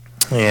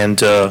And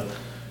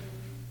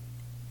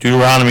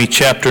Deuteronomy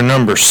chapter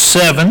number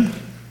 7.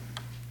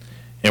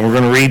 And we're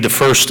going to read the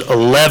first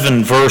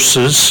 11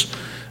 verses.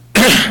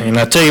 And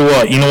I'll tell you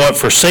what,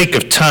 for sake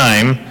of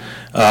time,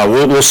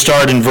 we'll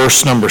start in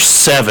verse number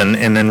 7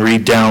 and then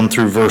read down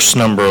through verse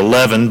number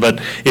 11. But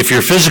if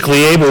you're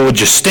physically able, would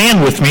you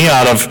stand with me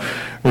out of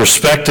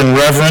respect and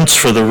reverence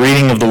for the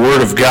reading of the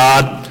Word of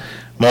God?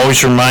 I'm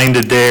always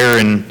reminded there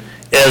in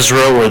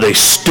Ezra where they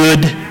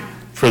stood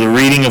for the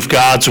reading of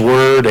God's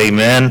Word.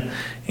 Amen.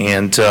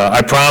 And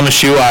I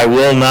promise you I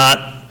will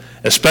not,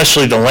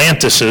 especially the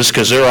Lantises,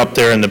 because they're up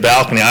there in the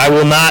balcony, I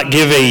will not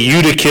give a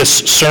Eutychus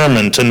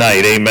sermon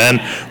tonight, amen,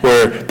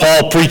 where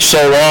Paul preached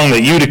so long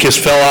that Eutychus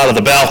fell out of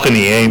the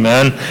balcony,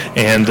 amen.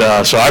 And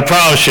so I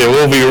promise you,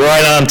 we'll be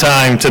right on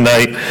time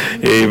tonight,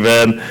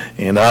 amen.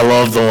 And I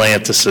love the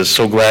Lantises.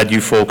 So glad you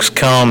folks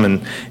come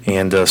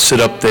and sit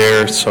up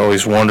there. It's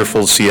always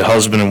wonderful to see a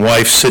husband and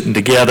wife sitting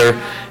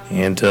together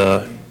and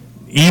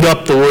eat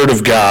up the Word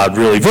of God,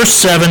 really. Verse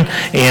 7,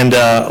 and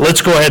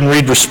let's go ahead and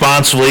read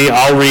responsively.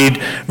 I'll read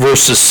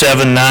verses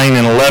 7, 9,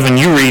 and 11.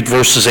 You read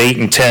verses 8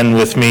 and 10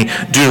 with me.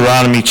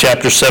 Deuteronomy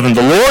chapter 7.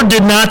 The Lord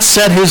did not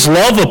set his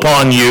love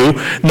upon you,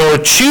 nor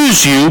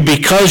choose you,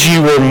 because ye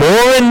were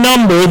more in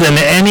number than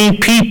any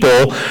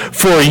people,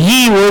 for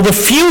ye were the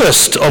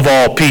fewest of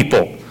all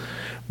people.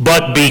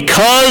 But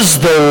because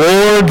the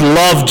Lord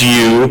loved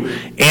you,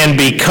 and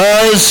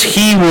because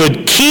he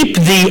would keep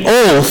the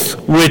oath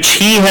which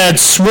he had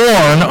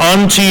sworn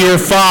unto your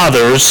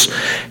fathers,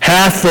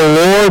 hath the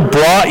Lord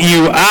brought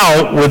you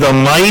out with a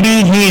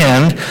mighty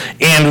hand,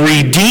 and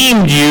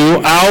redeemed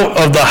you out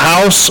of the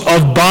house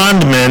of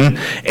bondmen,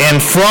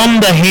 and from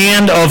the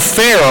hand of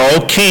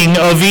Pharaoh king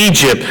of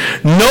Egypt.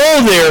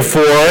 Know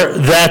therefore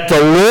that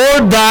the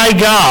Lord thy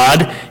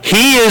God,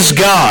 he is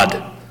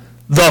God,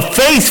 the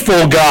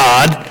faithful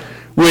God,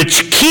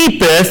 which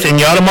keepeth, and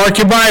you ought to mark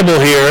your Bible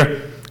here,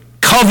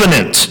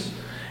 covenant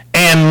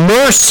and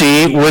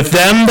mercy with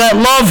them that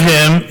love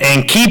him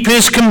and keep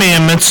his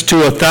commandments to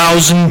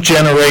 1,000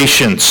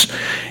 generations,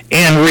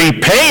 and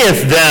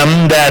repayeth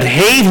them that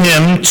hate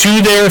him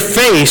to their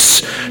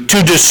face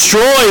to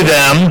destroy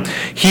them.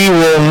 He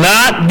will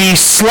not be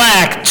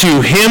slack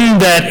to him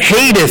that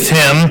hateth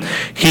him.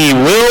 He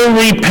will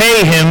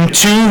repay him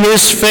to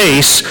his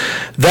face.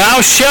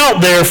 Thou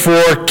shalt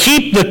therefore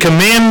keep the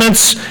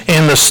commandments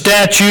and the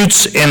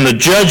statutes and the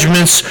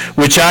judgments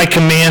which I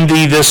command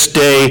thee this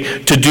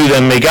day to do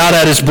them. May God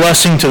add his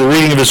blessing to the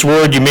reading of his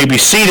word. You may be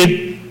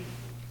seated.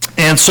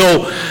 And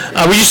so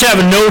we just have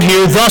a note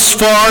here. Thus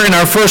far in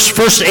our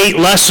first 8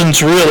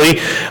 lessons, really,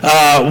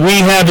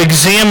 we have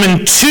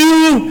examined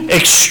 2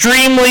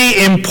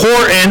 extremely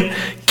important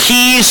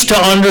keys to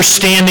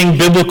understanding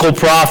biblical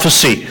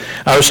prophecy.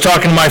 I was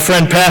talking to my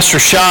friend Pastor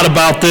Schott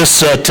about this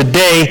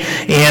today,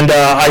 and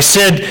I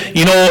said,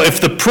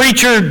 if the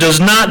preacher does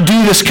not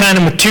do this kind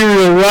of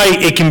material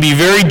right, it can be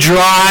very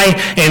dry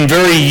and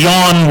very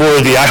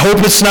yawn-worthy. I hope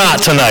it's not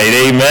tonight,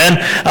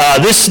 amen?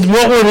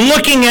 What we're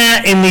looking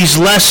at in these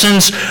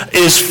lessons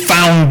is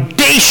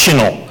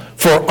foundational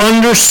for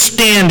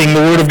understanding the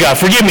Word of God.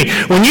 Forgive me,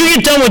 when you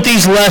get done with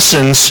these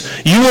lessons,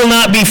 you will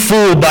not be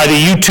fooled by the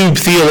YouTube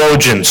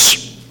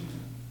theologians.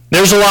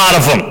 There's a lot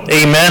of them,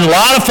 amen. A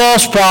lot of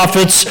false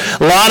prophets,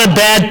 a lot of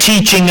bad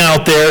teaching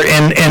out there,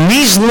 and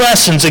these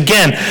lessons,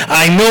 again,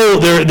 I know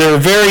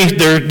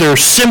they're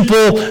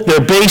simple, they're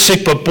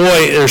basic, but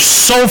boy, they're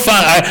so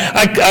fun.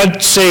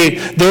 I'd say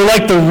they're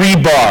like the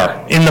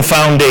rebar in the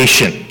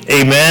foundation.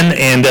 Amen,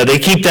 and they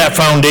keep that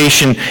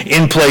foundation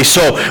in place.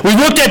 So we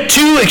looked at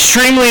 2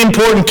 extremely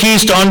important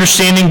keys to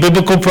understanding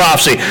biblical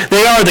prophecy.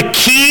 They are the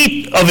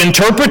key of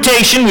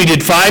interpretation. We did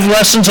 5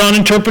 lessons on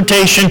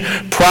interpretation,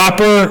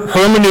 proper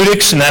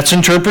hermeneutics, and that's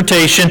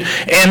interpretation.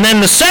 And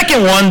then the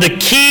second one, the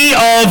key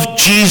of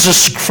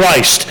Jesus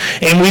Christ.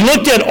 And we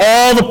looked at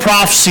all the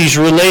prophecies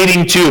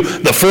relating to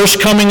the first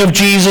coming of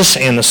Jesus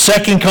and the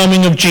second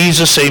coming of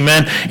Jesus,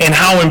 amen, and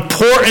how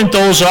important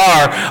those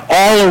are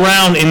all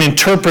around in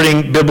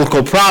interpreting biblical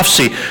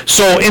prophecy.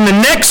 So in the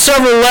next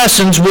several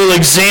lessons, we'll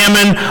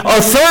examine a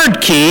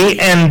 3rd key,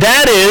 and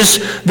that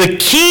is the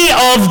key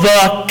of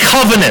the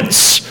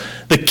covenants.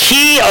 The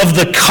key of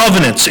the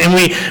covenants. And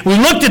we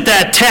looked at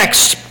that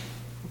text.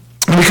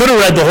 We could have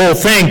read the whole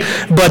thing,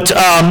 but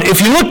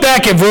if you look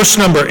back at verse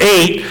number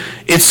 8,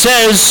 it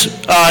says,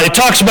 it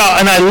talks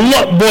about, and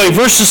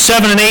verses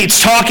 7 and 8,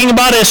 it's talking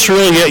about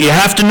Israel. You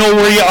have to know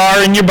where you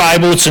are in your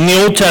Bible. It's in the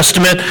Old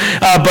Testament.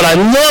 But I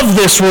love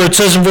this where it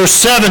says in verse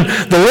 7,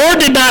 the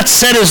Lord did not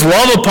set his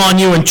love upon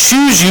you and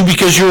choose you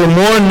because you were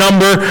more in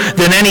number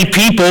than any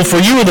people, for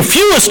you were the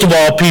fewest of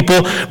all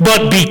people,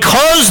 but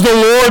because the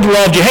Lord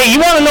loved you. Hey, you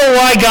want to know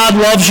why God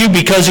loves you?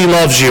 Because he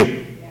loves you.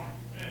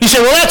 You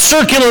say, well, that's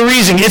circular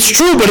reasoning. It's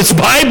true, but it's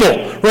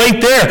Bible right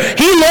there.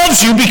 He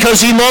loves you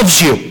because he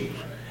loves you.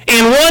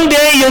 And one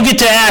day you'll get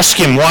to ask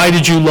him, why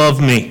did you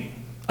love me?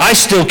 I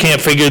still can't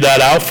figure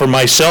that out for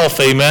myself,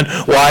 amen.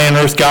 Why on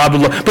earth God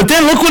would love. But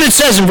then look what it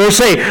says in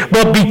verse 8.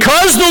 But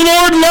because the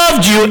Lord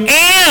loved you,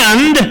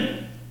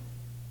 and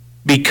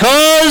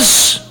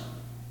because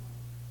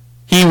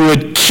he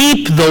would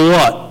keep the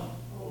what?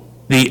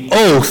 The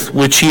oath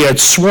which he had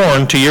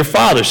sworn to your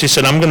fathers. He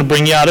said, I'm going to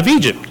bring you out of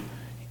Egypt.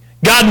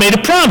 God made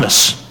a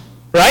promise,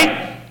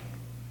 right?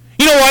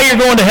 You know why you're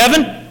going to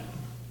heaven?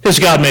 Because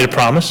God made a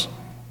promise.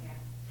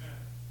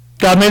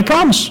 God made a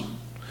promise.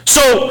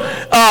 So,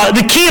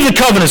 the key of the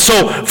covenant.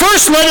 So,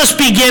 first let us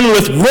begin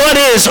with what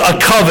is a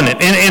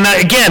covenant. And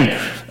again,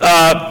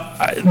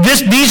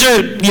 these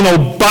are,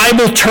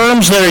 Bible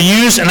terms that are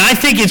used, and I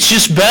think it's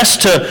just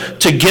best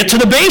to get to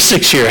the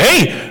basics here.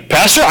 Hey,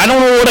 Pastor, I don't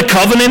know what a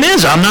covenant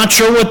is. I'm not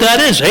sure what that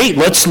is. Hey,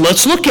 let's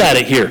look at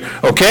it here,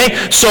 okay?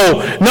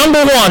 So, number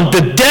one,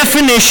 the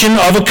definition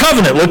of a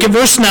covenant. Look at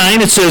verse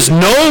 9. It says,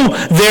 know,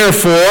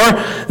 therefore,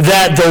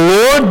 that the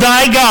Lord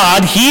thy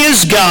God, he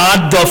is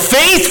God, the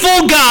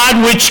faithful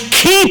God, which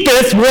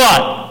keepeth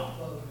what?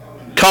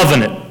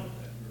 Covenant.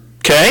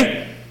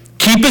 Okay?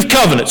 Keepeth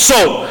covenant.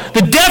 So,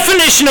 the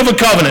definition of a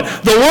covenant.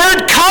 The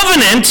word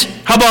covenant,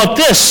 how about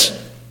this,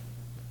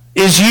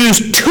 is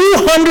used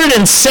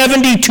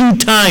 272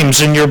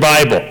 times in your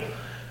Bible.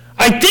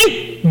 I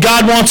think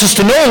God wants us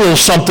to know a little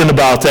something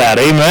about that.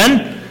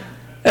 Amen?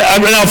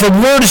 Now, if a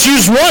word is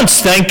used once,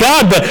 thank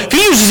God, but if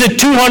he uses it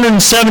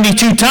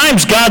 272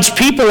 times, God's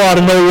people ought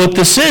to know what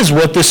this is,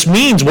 what this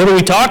means. What are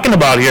we talking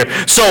about here?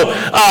 So,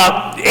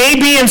 A,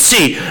 B, and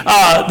C.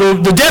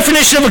 The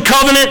definition of a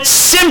covenant,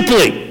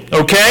 simply,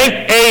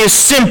 okay? A is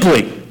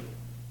simply.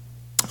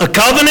 A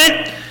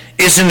covenant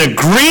is an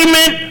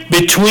agreement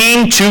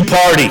between two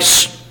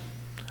parties.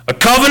 A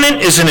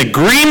covenant is an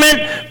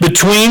agreement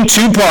between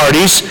two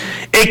parties.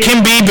 It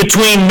can be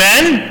between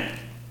men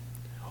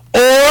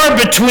or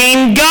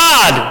between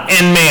God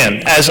and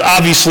man, as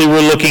obviously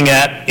we're looking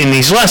at in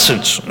these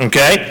lessons,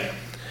 okay?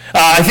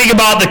 I think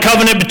about the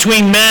covenant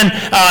between men.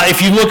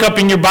 If you look up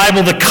in your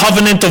Bible, the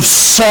covenant of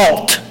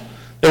salt.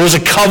 There was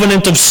a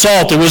covenant of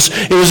salt. It was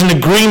an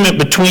agreement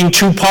between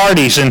two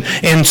parties. And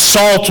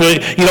salt,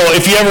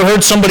 if you ever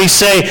heard somebody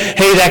say,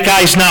 hey, that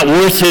guy's not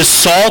worth his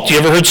salt. You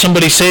ever heard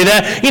somebody say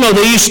that?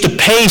 They used to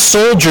pay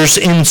soldiers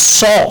in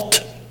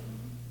salt.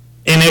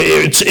 And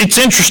it's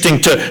interesting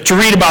to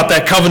read about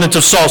that covenant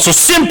of salt. So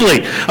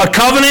simply, a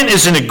covenant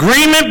is an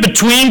agreement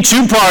between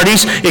two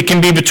parties. It can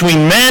be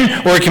between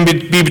men or it can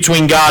be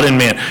between God and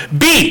man.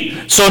 B,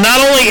 so not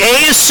only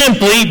A is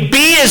simply,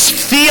 B is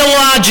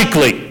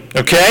theologically,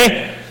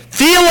 okay?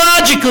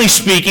 Theologically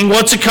speaking,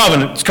 what's a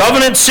covenant?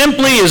 Covenant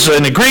simply is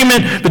an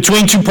agreement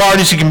between two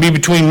parties. It can be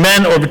between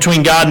men or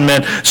between God and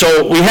men.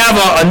 So we have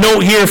a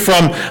note here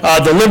from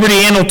the Liberty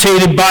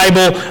Annotated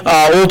Bible,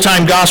 Old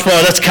Time Gospel.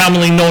 That's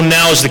commonly known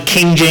now as the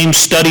King James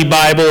Study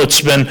Bible.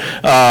 It's been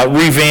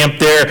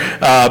revamped there.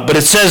 But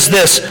it says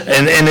this,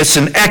 and it's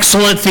an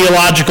excellent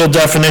theological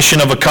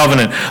definition of a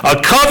covenant. A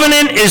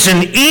covenant is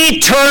an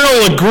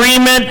eternal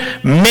agreement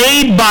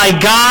made by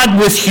God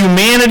with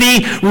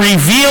humanity,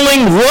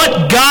 revealing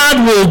what God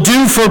will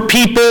do for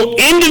people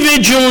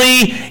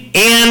individually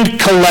and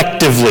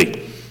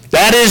collectively.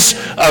 That is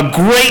a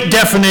great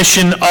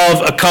definition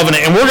of a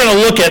covenant. And we're going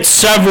to look at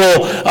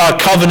several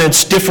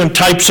covenants, different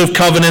types of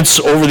covenants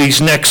over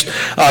these next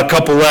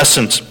couple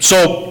lessons.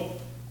 So,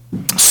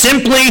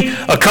 simply,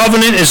 a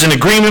covenant is an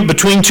agreement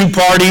between two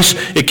parties.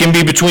 It can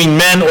be between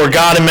men or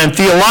God and men.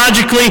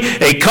 Theologically,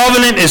 a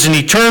covenant is an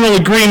eternal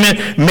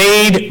agreement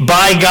made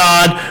by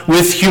God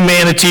with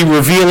humanity,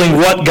 revealing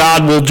what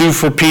God will do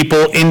for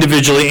people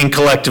individually and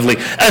collectively.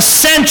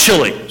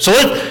 Essentially, so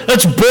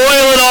let's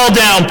boil it all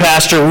down,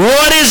 Pastor.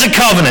 What is a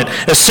covenant?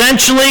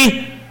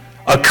 Essentially,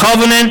 a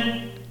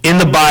covenant in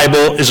the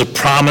Bible is a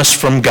promise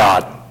from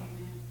God.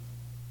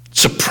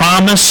 It's a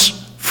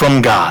promise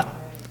from God.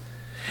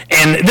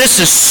 And this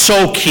is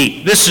so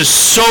key. This is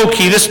so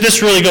key.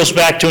 This really goes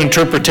back to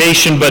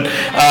interpretation, but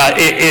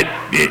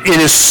it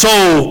is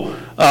so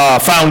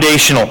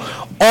foundational.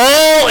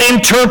 All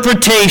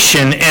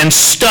interpretation and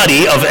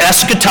study of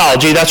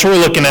eschatology, that's what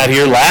we're looking at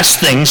here, last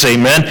things,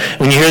 amen.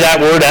 When you hear that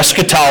word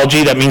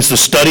eschatology, that means the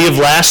study of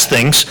last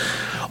things.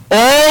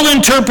 All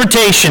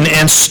interpretation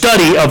and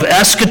study of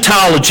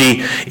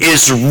eschatology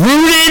is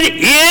rooted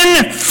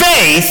in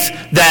faith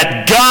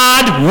that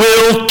God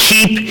will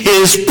keep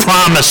his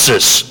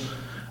promises.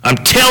 I'm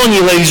telling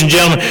you, ladies and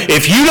gentlemen,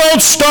 if you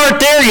don't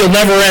start there, you'll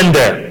never end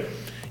there.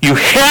 You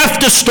have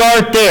to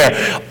start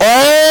there.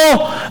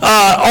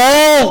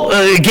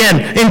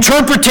 Again,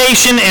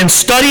 interpretation and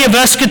study of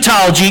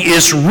eschatology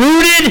is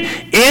rooted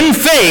in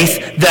faith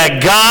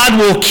that God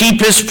will keep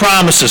his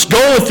promises. Go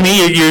with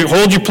me. You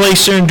hold your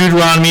place there in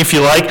Deuteronomy if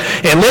you like.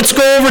 And let's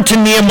go over to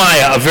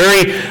Nehemiah. A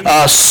very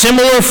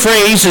similar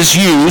phrase is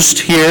used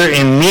here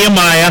in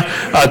Nehemiah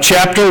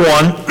chapter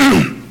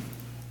 1,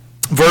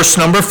 verse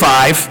number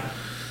 5.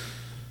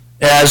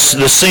 As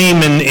the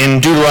same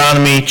in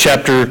Deuteronomy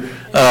chapter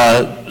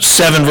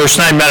 7, verse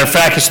 9. Matter of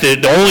fact, it's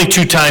the only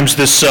two times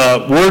this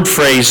word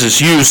phrase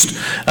is used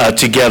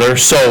together.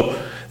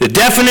 So, the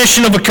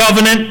definition of a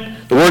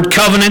covenant, The word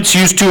covenant's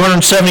used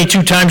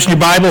 272 times in your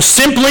Bible.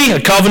 Simply, a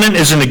covenant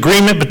is an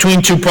agreement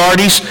between two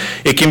parties.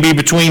 It can be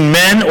between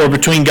men or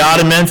between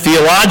God and men.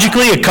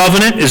 Theologically, a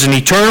covenant is an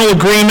eternal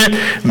agreement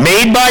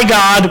made by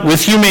God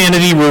with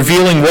humanity,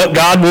 revealing what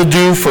God will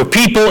do for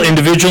people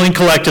individually and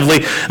collectively.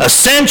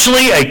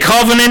 Essentially, a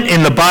covenant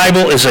in the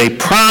Bible is a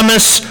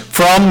promise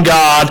from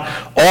God.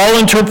 All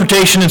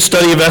interpretation and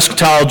study of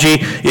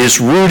eschatology is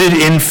rooted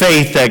in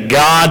faith that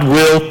God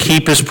will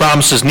keep his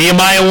promises.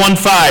 Nehemiah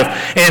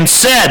 1:5, and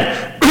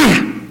said,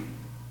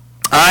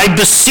 I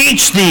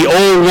beseech thee,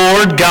 O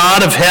Lord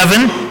God of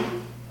heaven,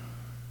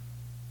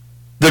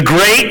 the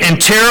great and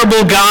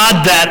terrible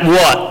God that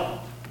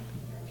what?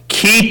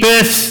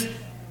 Keepeth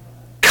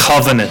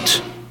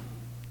covenant.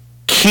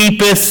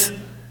 Keepeth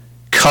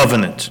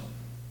covenant.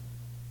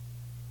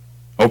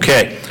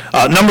 Okay.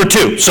 Number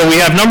two. So we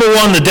have number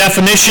one, the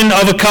definition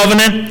of a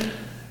covenant.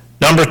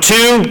 Number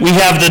two, we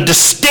have the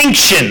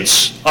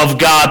distinctions of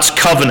God's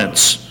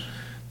covenants.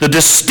 The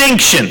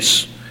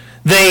distinctions.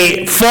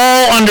 They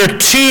fall under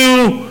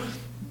two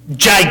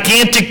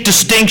gigantic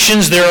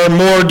distinctions. There are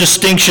more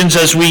distinctions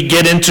as we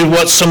get into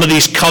what some of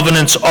these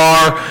covenants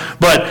are,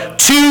 but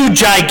two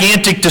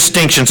gigantic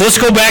distinctions. Let's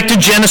go back to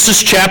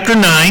Genesis chapter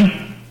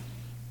 9,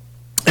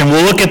 and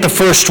we'll look at the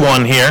first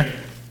one here.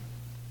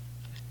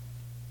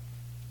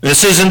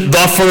 This isn't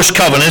the first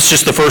covenant, it's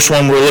just the first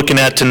one we're looking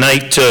at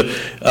tonight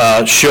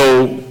to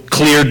show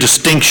clear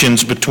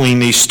distinctions between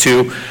these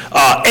two.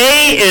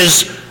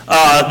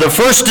 The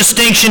first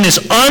distinction is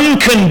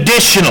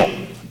unconditional.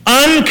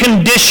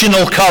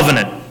 Unconditional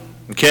covenant.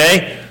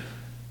 Okay?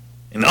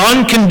 An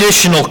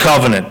unconditional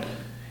covenant.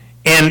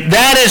 And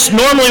that is,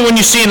 normally when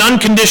you see an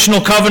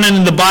unconditional covenant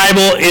in the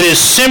Bible, it is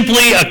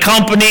simply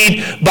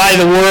accompanied by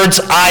the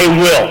words, I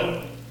will.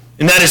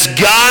 And that is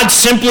God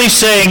simply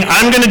saying,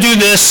 I'm going to do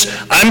this,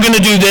 I'm going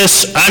to do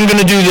this, I'm going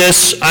to do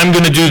this, I'm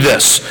going to do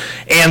this.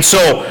 And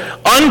so,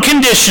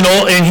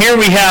 unconditional, and here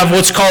we have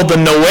what's called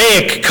the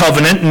Noahic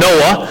covenant,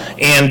 Noah,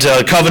 and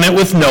covenant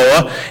with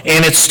Noah.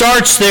 And it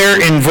starts there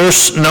in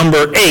verse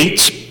number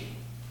 8.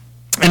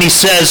 And he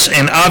says,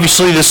 and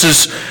obviously this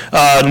is,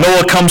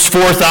 Noah comes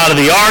forth out of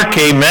the ark,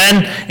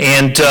 amen,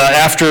 and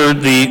after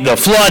the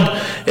flood,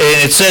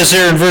 and it says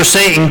there in verse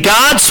 8, and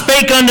God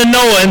spake unto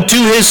Noah and to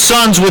his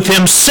sons with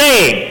him,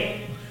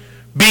 saying,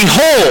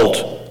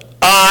 behold,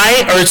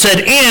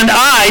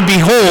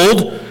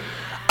 behold,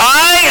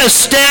 I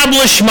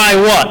establish my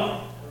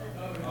what?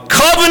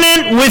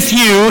 Covenant with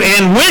you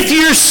and with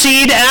your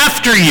seed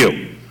after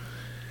you.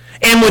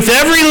 And with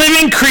every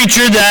living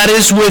creature that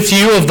is with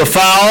you, of the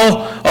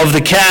fowl, of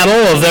the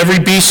cattle, of every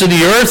beast of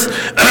the earth,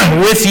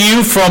 with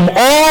you from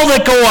all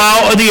that go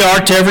out of the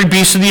ark to every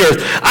beast of the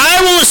earth. I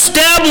will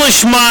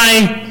establish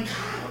my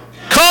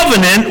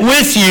covenant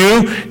with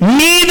you,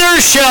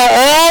 neither shall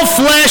all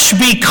flesh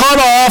be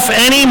cut off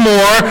any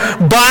more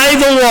by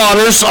the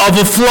waters of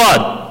a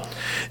flood.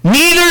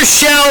 Neither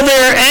shall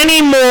there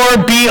any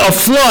more be a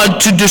flood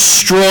to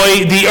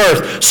destroy the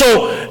earth.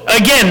 So,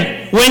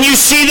 again, when you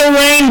see the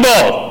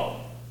rainbow,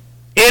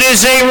 it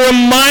is a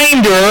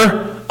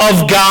reminder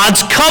of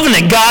God's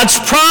covenant, God's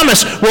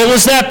promise. What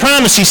was that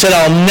promise? He said,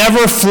 I'll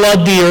never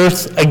flood the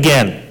earth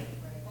again.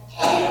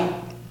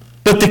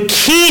 But the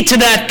key to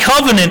that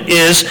covenant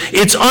is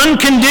it's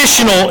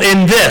unconditional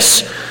in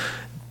this.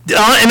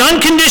 An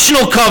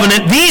unconditional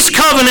covenant, these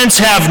covenants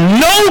have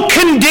no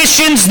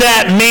conditions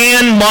that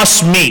man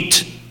must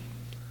meet.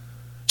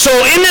 So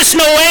in this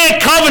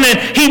Noahic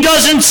covenant,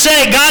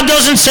 God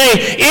doesn't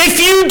say, if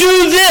you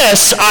do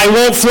this, I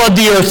won't flood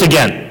the earth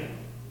again.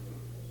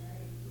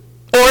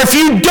 Or if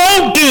you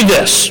don't do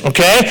this,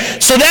 okay?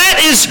 So that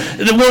is,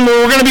 when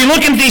we're going to be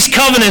looking at these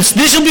covenants,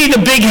 these will be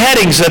the big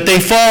headings that they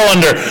fall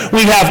under.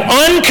 We have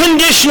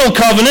unconditional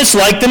covenants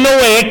like the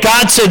Noahic.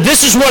 God said,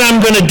 this is what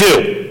I'm going to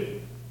do.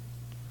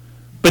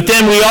 But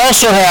then we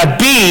also have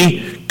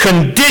B,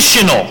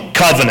 conditional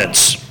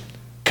covenants.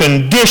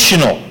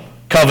 Conditional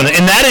covenant.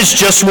 And that is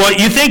just what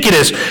you think it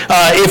is.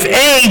 If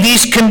A,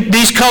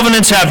 these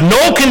covenants have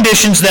no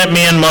conditions that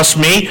man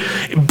must meet.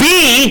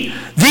 B,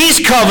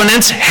 these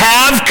covenants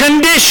have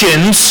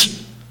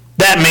conditions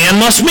that man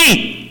must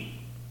meet.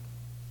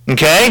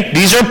 Okay?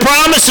 These are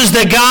promises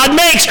that God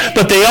makes,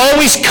 but they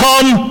always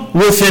come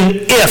with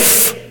an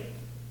if.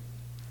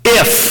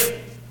 If.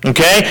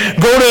 Okay?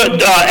 Go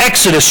to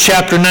Exodus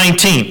chapter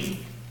 19.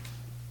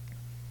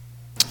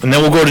 And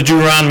then we'll go to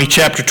Deuteronomy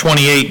chapter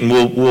 28, and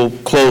we'll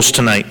close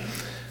tonight.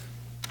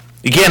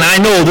 Again, I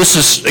know this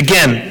is,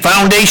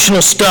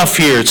 foundational stuff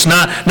here. It's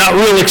not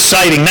real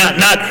exciting, not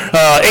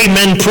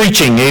amen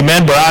preaching,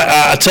 amen. But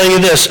I tell you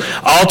this,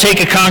 I'll take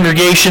a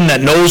congregation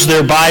that knows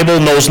their Bible,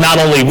 knows not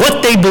only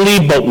what they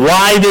believe, but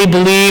why they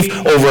believe,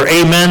 over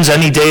amens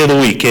any day of the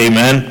week,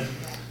 amen.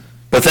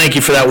 But thank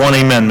you for that one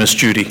amen, Miss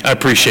Judy. I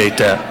appreciate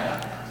that.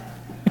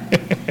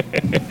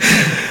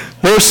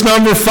 Verse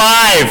number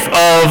 5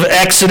 of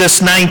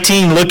Exodus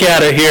 19, look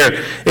at it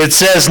here. It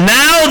says,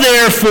 now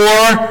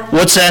therefore,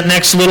 what's that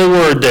next little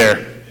word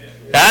there?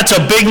 That's a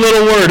big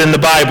little word in the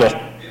Bible.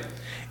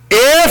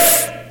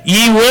 If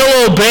ye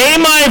will obey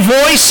my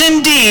voice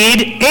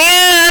indeed,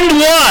 and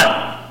what?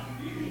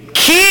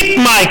 Keep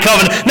my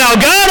covenant. Now,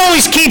 God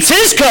always keeps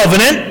his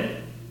covenant,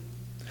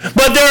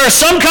 but there are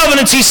some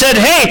covenants he said,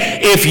 hey,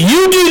 if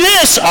you do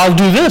this, I'll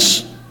do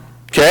this.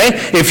 Okay?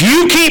 If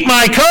you keep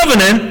my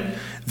covenant,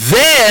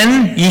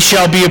 then ye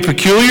shall be a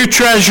peculiar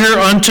treasure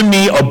unto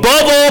me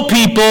above all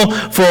people,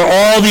 for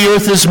all the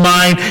earth is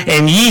mine,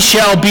 and ye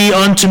shall be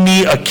unto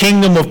me a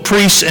kingdom of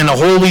priests and a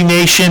holy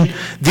nation.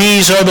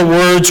 These are the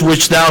words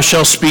which thou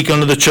shalt speak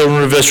unto the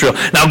children of Israel.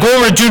 Now go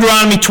over to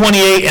Deuteronomy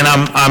 28, and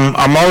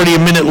I'm already a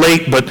minute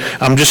late, but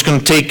I'm just going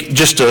to take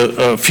just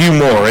a few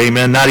more,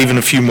 amen? Not even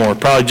a few more,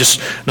 probably just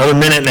another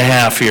minute and a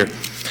half here.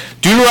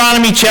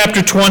 Deuteronomy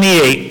chapter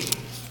 28,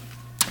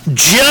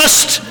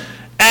 just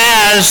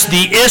as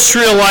the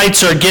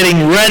Israelites are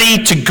getting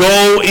ready to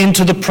go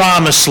into the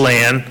promised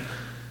land,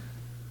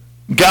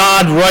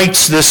 God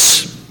writes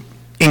this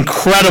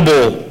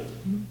incredible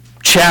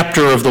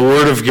chapter of the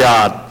Word of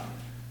God.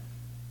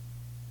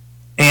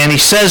 And he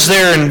says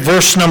there in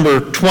verse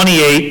number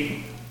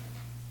 28,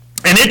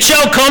 and it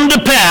shall come to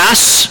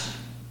pass,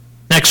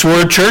 next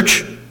word,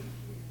 church,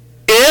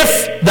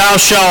 if thou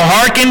shalt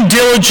hearken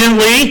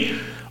diligently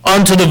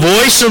unto the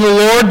voice of the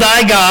Lord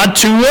thy God,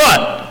 to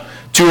what?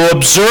 To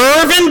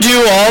observe and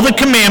do all the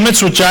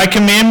commandments which I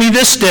command thee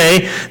this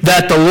day,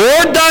 that the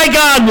Lord thy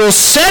God will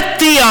set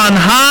thee on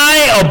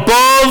high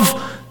above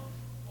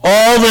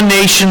all the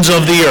nations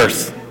of the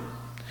earth.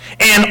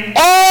 And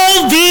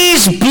all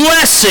these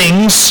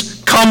blessings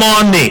come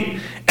on thee.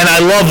 And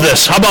I love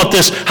this. How about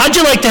this? How'd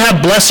you like to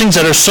have blessings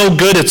that are so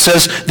good it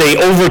says they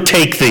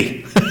overtake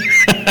thee?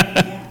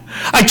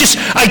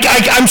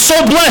 I'm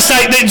so blessed.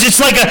 It's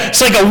like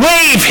a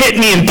wave hit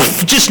me and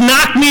just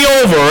knocked me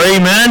over.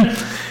 Amen.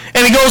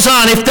 And he goes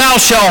on, if thou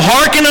shalt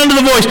hearken unto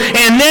the voice.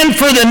 And then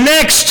for the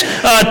next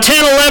 10,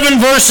 11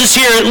 verses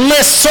here, it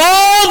lists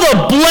all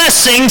the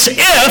blessings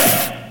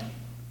if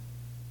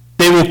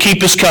they will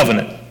keep his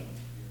covenant.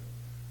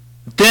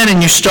 Then,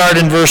 and you start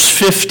in verse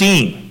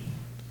 15.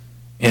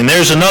 And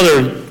there's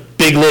another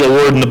big little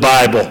word in the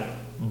Bible.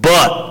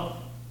 But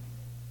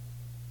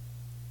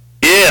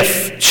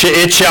if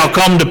it shall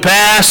come to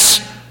pass,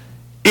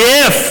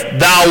 if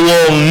thou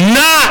wilt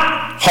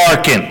not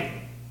hearken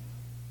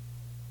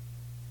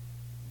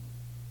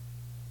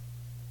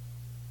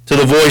to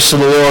the voice of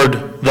the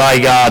Lord thy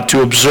God,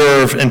 to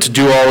observe and to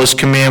do all his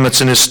commandments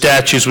and his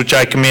statutes which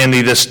I command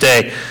thee this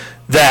day,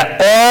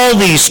 that all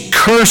these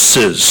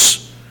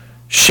curses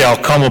shall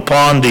come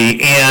upon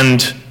thee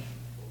and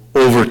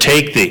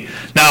overtake thee.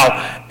 Now,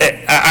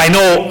 I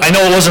know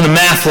it wasn't a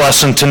math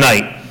lesson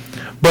tonight,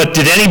 but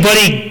did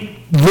anybody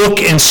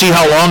look and see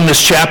how long this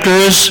chapter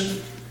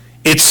is?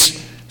 It's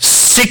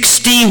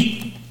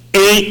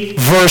 68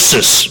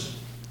 verses.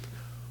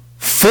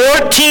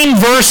 14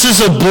 verses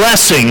of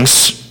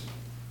blessings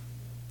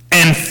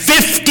and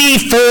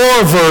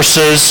 54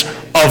 verses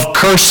of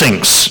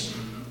cursings.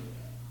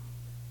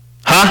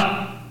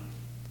 Huh?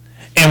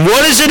 And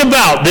what is it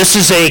about? This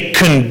is a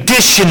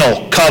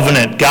conditional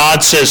covenant.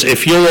 God says,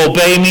 if you'll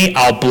obey me,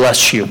 I'll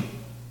bless you.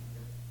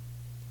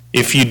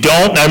 If you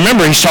don't, now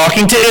remember, he's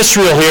talking to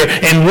Israel here,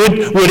 and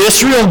would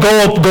Israel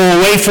go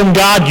away from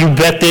God? You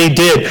bet they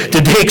did.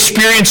 Did they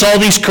experience all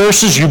these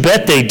curses? You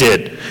bet they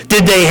did.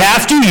 Did they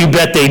have to? You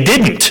bet they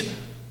didn't.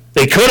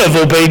 They could have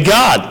obeyed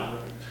God.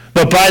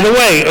 But by the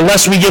way,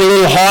 unless we get a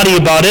little haughty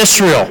about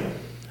Israel,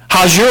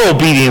 how's your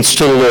obedience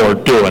to the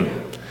Lord doing?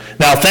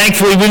 Now,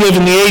 thankfully, we live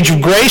in the age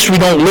of grace. We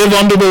don't live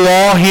under the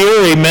law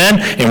here, amen?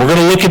 And we're going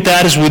to look at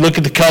that as we look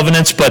at the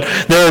covenants. But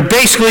there are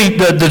basically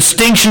the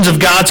distinctions of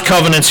God's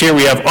covenants here.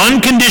 We have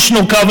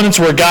unconditional covenants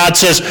where God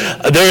says,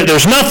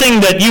 there's nothing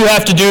that you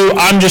have to do.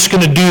 I'm just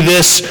going to do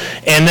this.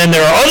 And then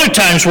there are other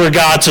times where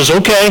God says,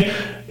 okay,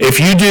 if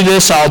you do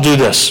this, I'll do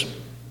this.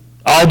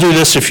 I'll do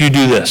this if you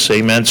do this.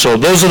 Amen. So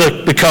those are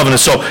the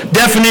covenants. So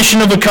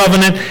definition of a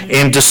covenant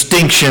and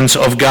distinctions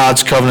of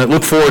God's covenant.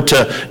 Look forward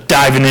to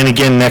diving in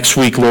again next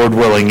week, Lord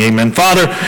willing. Amen. Father,